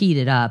 heat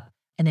it up,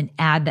 and then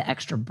add the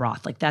extra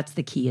broth. That's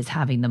the key, is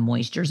having the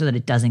moisture so that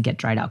it doesn't get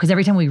dried out. Because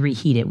every time we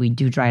reheat it, we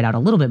do dry it out a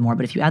little bit more.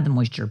 But if you add the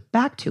moisture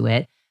back to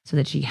it so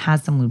that she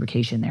has some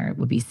lubrication there, it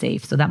would be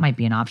safe. So that might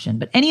be an option.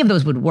 But any of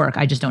those would work.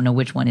 I just don't know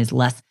which one is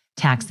less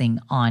taxing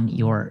on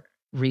your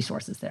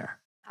resources there.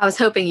 I was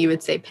hoping you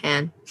would say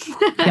pan.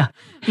 Yeah.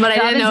 But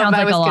I didn't know if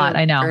I was going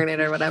to know. burn it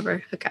or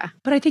whatever. Okay.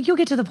 But I think you'll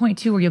get to the point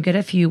too where you'll get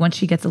a few, once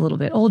she gets a little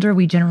bit older,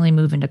 we generally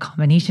move into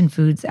combination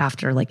foods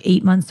after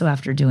 8 months. So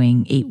after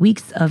doing 8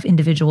 weeks of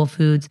individual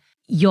foods,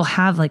 you'll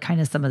have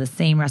kind of some of the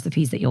same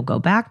recipes that you'll go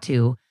back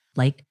to,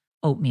 like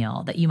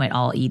oatmeal that you might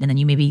all eat. And then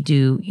you maybe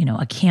do,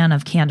 a can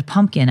of canned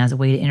pumpkin as a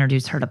way to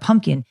introduce her to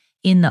pumpkin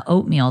in the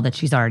oatmeal that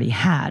she's already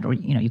had. Or,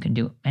 you can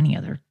do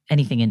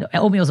anything into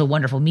oatmeal is a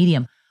wonderful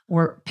medium.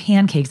 Or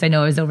pancakes. I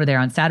know I was over there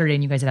on Saturday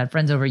and you guys had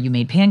friends over, you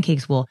made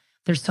pancakes. Well,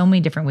 there's so many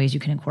different ways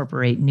you can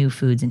incorporate new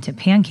foods into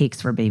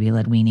pancakes for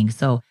baby-led weaning.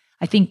 So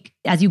I think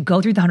as you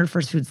go through the 100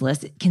 First Foods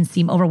list, it can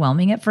seem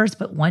overwhelming at first,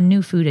 but one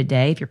new food a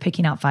day, if you're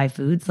picking out 5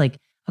 foods, okay,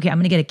 I'm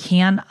going to get a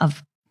can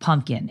of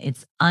pumpkin.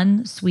 It's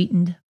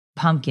unsweetened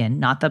pumpkin,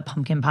 not the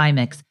pumpkin pie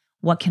mix.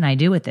 What can I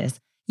do with this?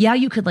 Yeah,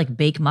 you could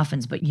bake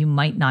muffins, but you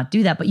might not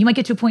do that. But you might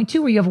get to a point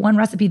too where you have one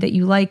recipe that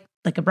you like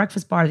a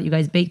breakfast bar that you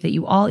guys bake that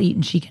you all eat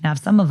and she can have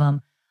some of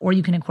them. Or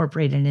you can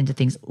incorporate it into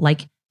things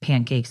like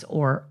pancakes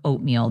or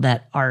oatmeal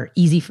that are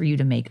easy for you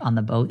to make on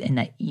the boat and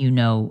that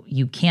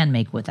you can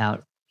make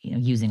without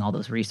using all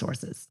those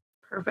resources.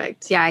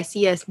 Perfect. Yeah, I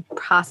see us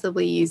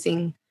possibly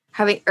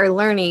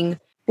learning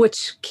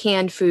which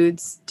canned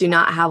foods do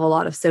not have a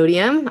lot of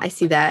sodium. I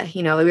see that,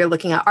 we were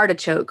looking at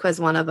artichoke was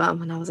one of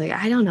them. And I was like,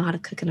 I don't know how to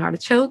cook an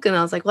artichoke. And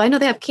I was like, well, I know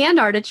they have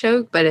canned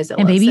artichoke, but is it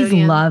And babies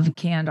sodium? love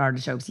canned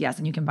artichokes. Yes.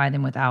 And you can buy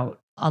them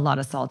without a lot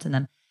of salt in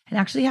them. And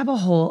actually have a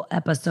whole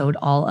episode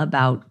all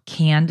about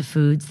canned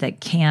foods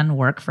that can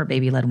work for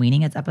baby-led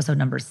weaning. It's episode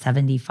number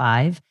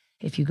 75.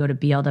 If you go to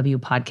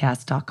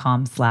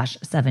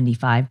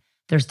blwpodcast.com/75,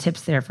 there's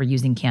tips there for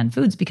using canned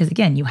foods because,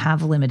 again, you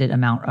have a limited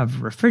amount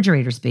of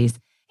refrigerator space.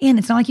 And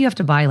it's not like you have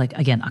to buy, a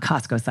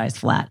Costco-sized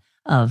flat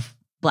of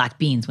black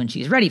beans when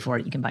she's ready for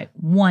it. You can buy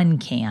one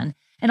can.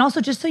 And also,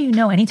 just so you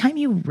know, anytime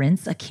you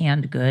rinse a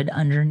canned good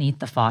underneath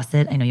the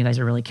faucet, I know you guys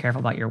are really careful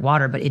about your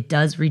water, but it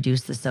does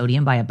reduce the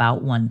sodium by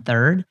about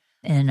 1/3.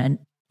 And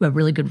a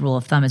really good rule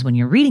of thumb is when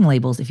you're reading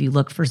labels, if you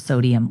look for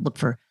sodium, look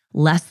for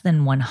less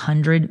than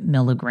 100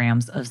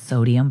 milligrams of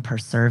sodium per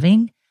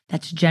serving.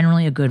 That's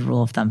generally a good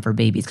rule of thumb for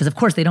babies because, of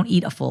course, they don't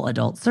eat a full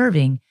adult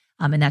serving,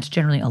 and that's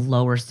generally a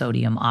lower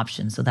sodium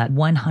option. So that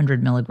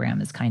 100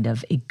 milligram is kind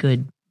of a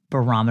good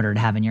barometer to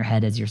have in your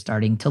head as you're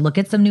starting to look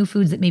at some new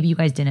foods that maybe you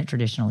guys didn't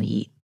traditionally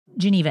eat.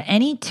 Geneva,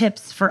 any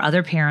tips for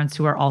other parents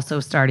who are also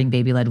starting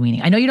baby-led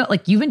weaning? I know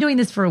you've been doing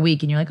this for a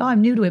week and you're like, oh,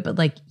 I'm new to it, but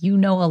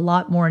a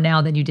lot more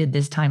now than you did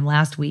this time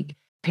last week.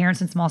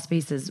 parents in small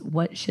spaces,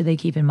 what should they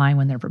keep in mind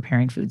when they're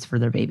preparing foods for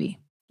their baby?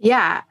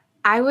 Yeah,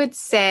 I would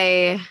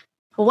say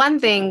one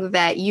thing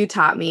that you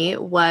taught me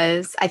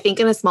was I think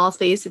in a small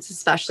space, it's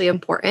especially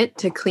important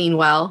to clean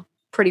well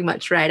pretty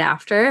much right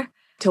after,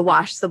 to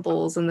wash the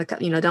bowls and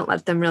don't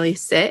let them really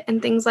sit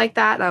and things like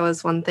that. That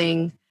was one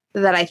thing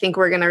that I think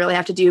we're going to really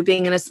have to do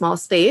being in a small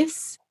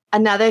space.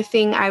 Another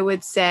thing I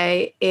would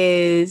say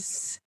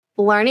is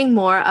learning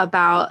more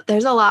about,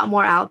 there's a lot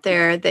more out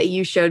there that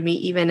you showed me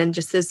even in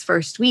just this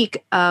first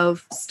week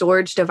of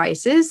storage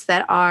devices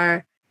that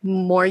are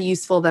more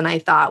useful than I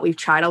thought. We've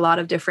tried a lot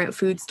of different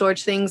food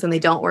storage things and they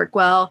don't work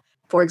well.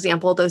 For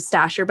example, those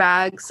stasher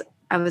bags.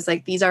 I was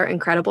like, these are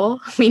incredible.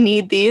 We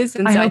need these.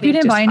 And I so hope you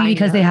didn't buy any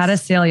because they had a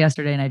those. sale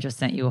yesterday and I just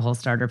sent you a whole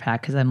starter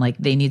pack because I'm like,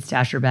 they need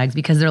stasher bags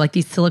because they're like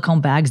these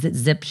silicone bags that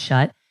zip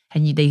shut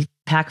and they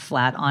pack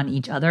flat on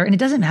each other. And it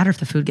doesn't matter if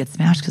the food gets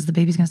smashed because the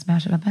baby's going to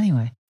smash it up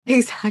anyway.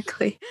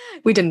 Exactly.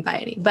 We didn't buy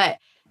any, but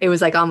it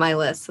was like on my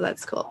list. So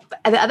that's cool. But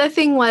the other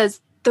thing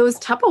was those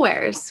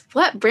Tupperwares.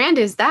 What brand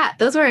is that?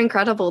 Those were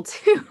incredible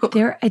too.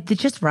 They're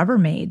just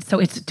Rubbermaid.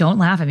 So don't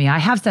laugh at me. I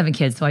have 7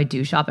 kids, so I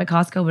do shop at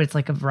Costco, but it's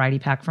like a variety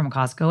pack from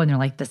Costco and they're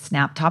like the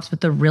snap tops,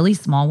 but the really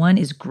small one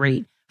is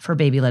great for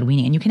baby-led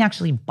weaning. And you can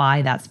actually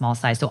buy that small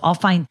size. So I'll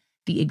find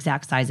the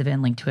exact size of it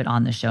and link to it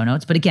on the show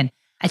notes. But again,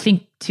 I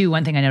think too,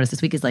 one thing I noticed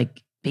this week is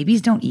like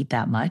babies don't eat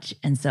that much.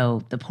 And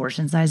so the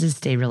portion sizes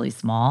stay really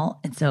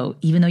small. And so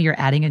even though you're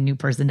adding a new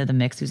person to the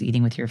mix who's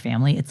eating with your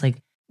family, it's like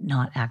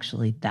not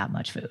actually that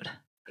much food.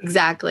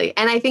 Exactly.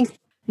 And I think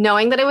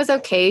knowing that it was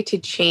okay to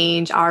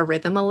change our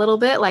rhythm a little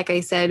bit. Like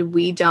I said,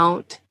 we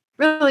don't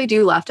really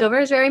do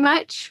leftovers very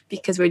much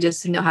because we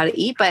just know how to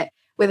eat. But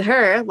with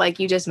her, like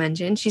you just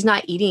mentioned, she's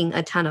not eating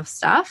a ton of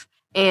stuff.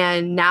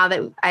 And now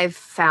that I've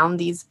found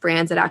these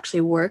brands that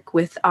actually work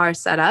with our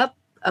setup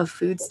of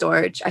food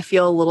storage, I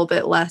feel a little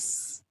bit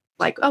less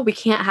like, oh, we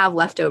can't have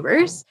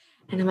leftovers.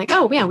 And I'm like,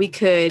 oh, yeah, we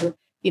could,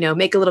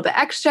 make a little bit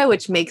extra,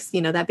 which makes,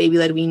 that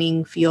baby-led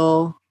weaning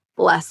feel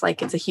less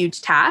like it's a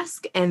huge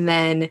task. And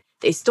then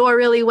they store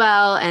really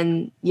well.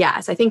 And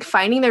yes, I think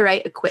finding the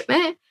right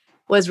equipment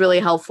was really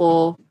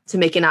helpful to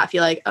make it not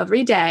feel like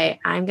every day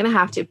I'm going to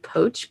have to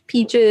poach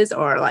peaches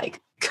or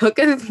like cook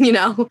a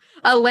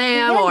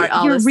lamb or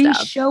all this stuff. You're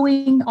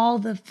re-showing all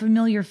the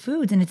familiar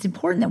foods. And it's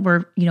important that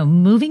we're,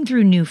 moving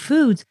through new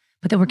foods,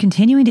 but that we're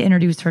continuing to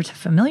introduce her to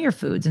familiar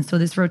foods. And so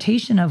this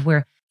rotation of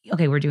where,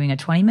 okay, we're doing a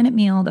 20-minute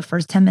meal. The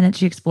first 10 minutes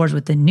she explores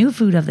with the new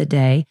food of the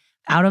day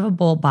out of a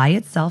bowl by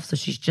itself. So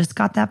she's just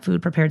got that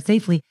food prepared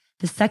safely.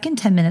 The second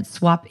 10 minutes,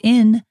 swap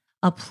in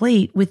a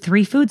plate with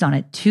 3 foods on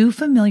it, 2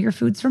 familiar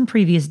foods from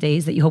previous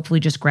days that you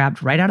hopefully just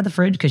grabbed right out of the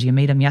fridge because you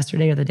made them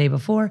yesterday or the day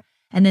before.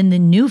 And then the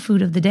new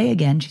food of the day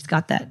again. She's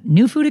got that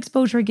new food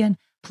exposure again,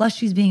 plus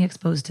she's being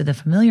exposed to the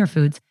familiar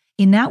foods.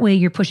 In that way,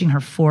 you're pushing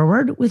her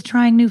forward with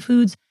trying new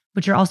foods,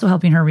 but you're also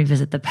helping her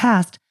revisit the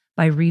past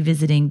by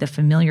revisiting the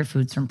familiar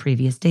foods from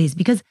previous days.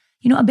 Because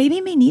a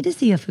baby may need to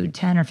see a food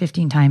 10 or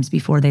 15 times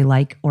before they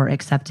like or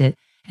accept it.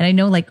 And I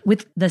know like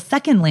with the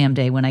second lamb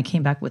day, when I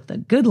came back with the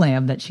good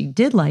lamb that she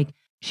did like,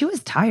 she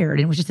was tired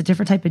and it was just a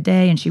different type of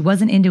day and she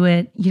wasn't into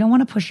it. You don't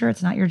want to push her.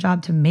 It's not your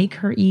job to make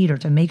her eat or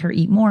to make her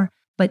eat more.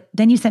 But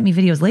then you sent me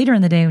videos later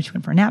in the day when she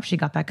went for a nap, she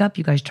got back up,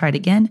 you guys tried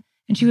again,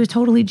 and she was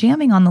totally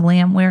jamming on the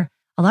lamb where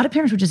a lot of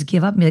parents would just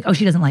give up and be like, oh,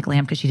 she doesn't like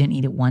lamb because she didn't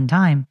eat it one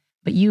time.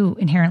 But you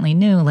inherently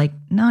knew like,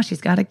 no, she's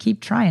got to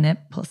keep trying it.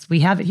 Plus we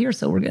have it here,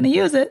 so we're going to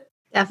use it.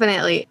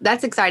 Definitely.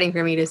 That's exciting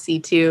for me to see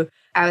too.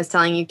 I was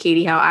telling you,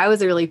 Katie, how I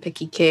was a really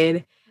picky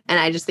kid. And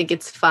I just think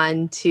it's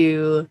fun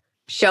to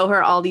show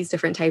her all these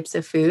different types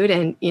of food.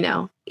 And,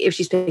 if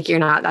she's picky or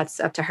not, that's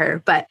up to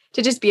her. But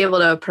to just be able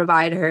to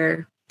provide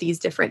her these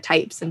different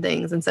types and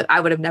things. And so I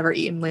would have never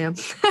eaten lamb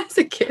as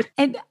a kid.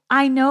 And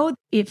I know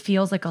it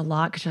feels like a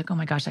lot because you're like, oh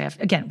my gosh,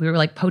 we were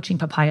like poaching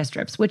papaya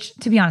strips, which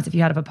to be honest, if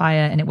you had a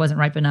papaya and it wasn't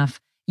ripe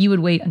enough, you would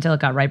wait until it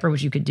got riper,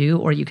 which you could do,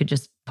 or you could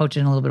just poach it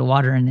in a little bit of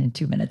water and in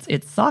 2 minutes,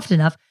 it's soft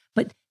enough.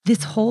 But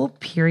this whole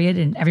period,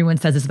 and everyone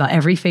says this about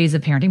every phase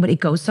of parenting, but it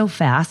goes so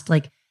fast.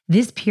 Like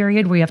this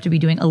period where you have to be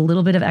doing a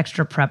little bit of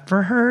extra prep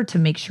for her to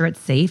make sure it's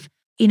safe.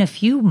 In a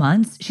few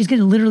months, she's going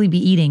to literally be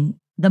eating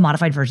the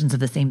modified versions of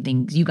the same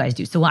things you guys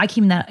do. So I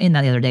came in that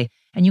the other day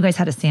and you guys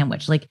had a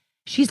sandwich. Like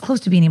she's close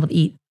to being able to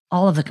eat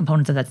all of the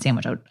components of that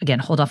sandwich. I would, again,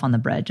 hold off on the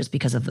bread just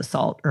because of the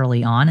salt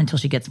early on until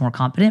she gets more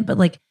confident. But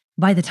like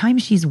by the time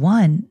she's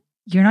 1,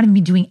 you're not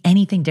even doing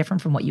anything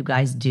different from what you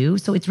guys do.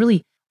 So it's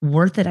really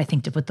worth it, I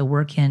think, to put the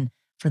work in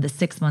for the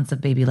 6 months of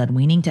baby-led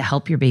weaning to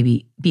help your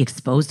baby be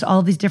exposed to all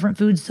of these different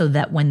foods so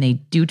that when they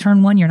do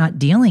turn 1, you're not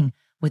dealing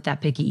with that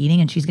picky eating.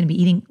 And she's going to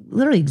be eating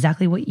literally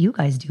exactly what you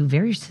guys do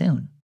very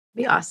soon.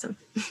 Be awesome.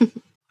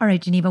 All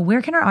right, Geneva,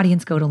 where can our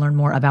audience go to learn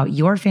more about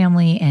your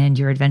family and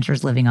your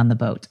adventures living on the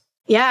boat?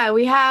 Yeah,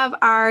 we have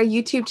our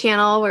YouTube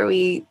channel where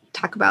we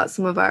talk about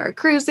some of our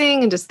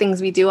cruising and just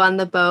things we do on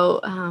the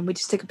boat. We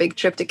just took a big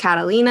trip to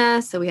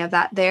Catalina, so we have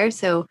that there.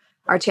 So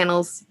our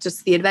channel's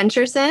just The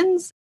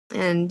Adventuresons.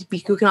 And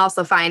you can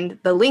also find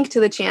the link to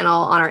the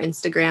channel on our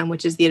Instagram,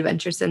 which is The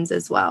Adventuresons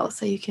as well.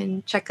 So you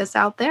can check us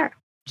out there.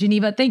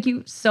 Geneva, thank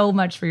you so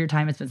much for your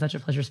time. It's been such a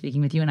pleasure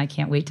speaking with you, and I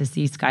can't wait to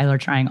see Skylar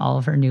trying all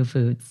of her new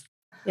foods.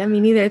 Yeah,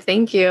 me neither.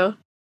 Thank you.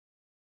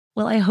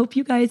 Well, I hope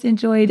you guys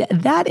enjoyed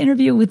that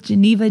interview with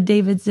Geneva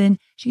Davidson.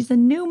 She's a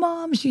new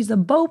mom. She's a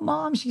boat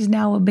mom. She's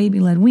now a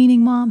baby-led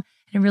weaning mom.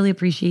 And I really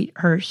appreciate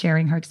her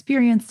sharing her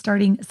experience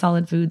starting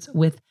Solid Foods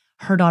with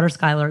her daughter,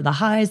 Skylar, the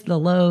highs, the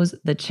lows,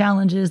 the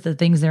challenges, the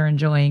things they're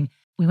enjoying.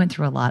 We went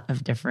through a lot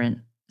of different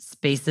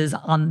spaces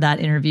on that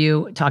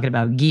interview, talking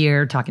about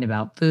gear, talking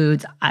about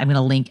foods. I'm going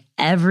to link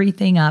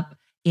everything up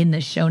in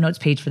the show notes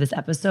page for this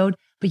episode.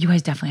 But you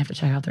guys definitely have to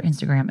check out their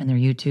Instagram and their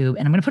YouTube.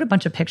 And I'm going to put a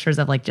bunch of pictures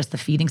of like just the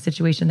feeding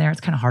situation there.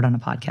 It's kind of hard on a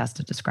podcast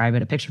to describe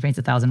it. A picture paints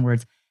 1,000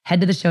 words.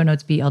 Head to the show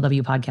notes,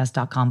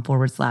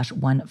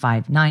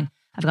 blwpodcast.com/159.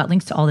 I've got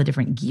links to all the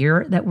different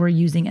gear that we're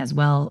using as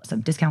well,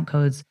 some discount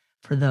codes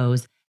for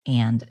those.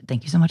 And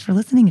thank you so much for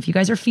listening. If you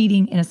guys are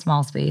feeding in a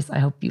small space, I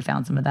hope you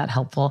found some of that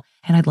helpful.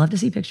 And I'd love to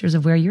see pictures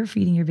of where you're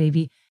feeding your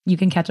baby. You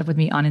can catch up with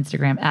me on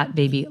Instagram at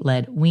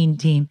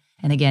BabyLedWeanTeam.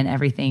 And again,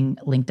 everything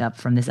linked up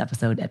from this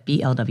episode at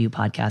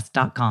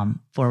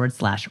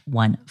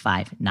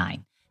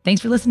blwpodcast.com/159.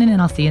 Thanks for listening,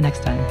 and I'll see you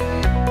next time.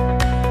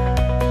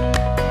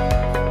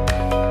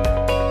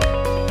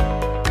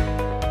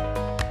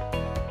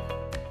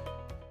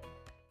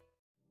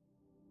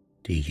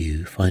 Do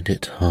you find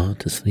it hard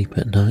to sleep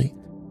at night?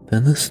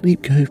 Then the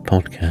Sleep Cove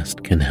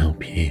podcast can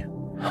help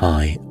you.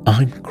 Hi,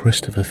 I'm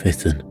Christopher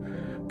Fitton,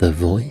 the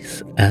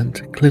voice and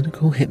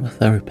clinical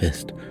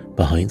hypnotherapist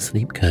behind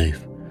Sleep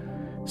Cove.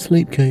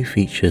 Sleep Cove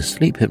features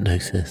sleep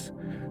hypnosis,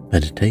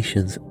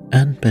 meditations,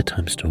 and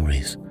bedtime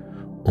stories,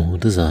 all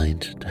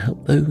designed to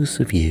help those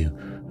of you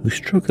who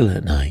struggle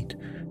at night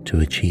to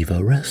achieve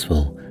a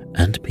restful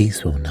and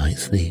peaceful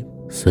night's sleep.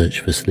 Search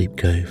for Sleep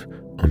Cove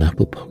on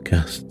Apple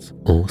Podcasts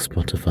or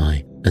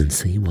Spotify and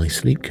see why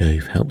Sleep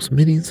Cove helps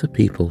millions of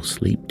people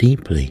sleep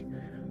deeply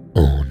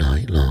all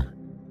night long.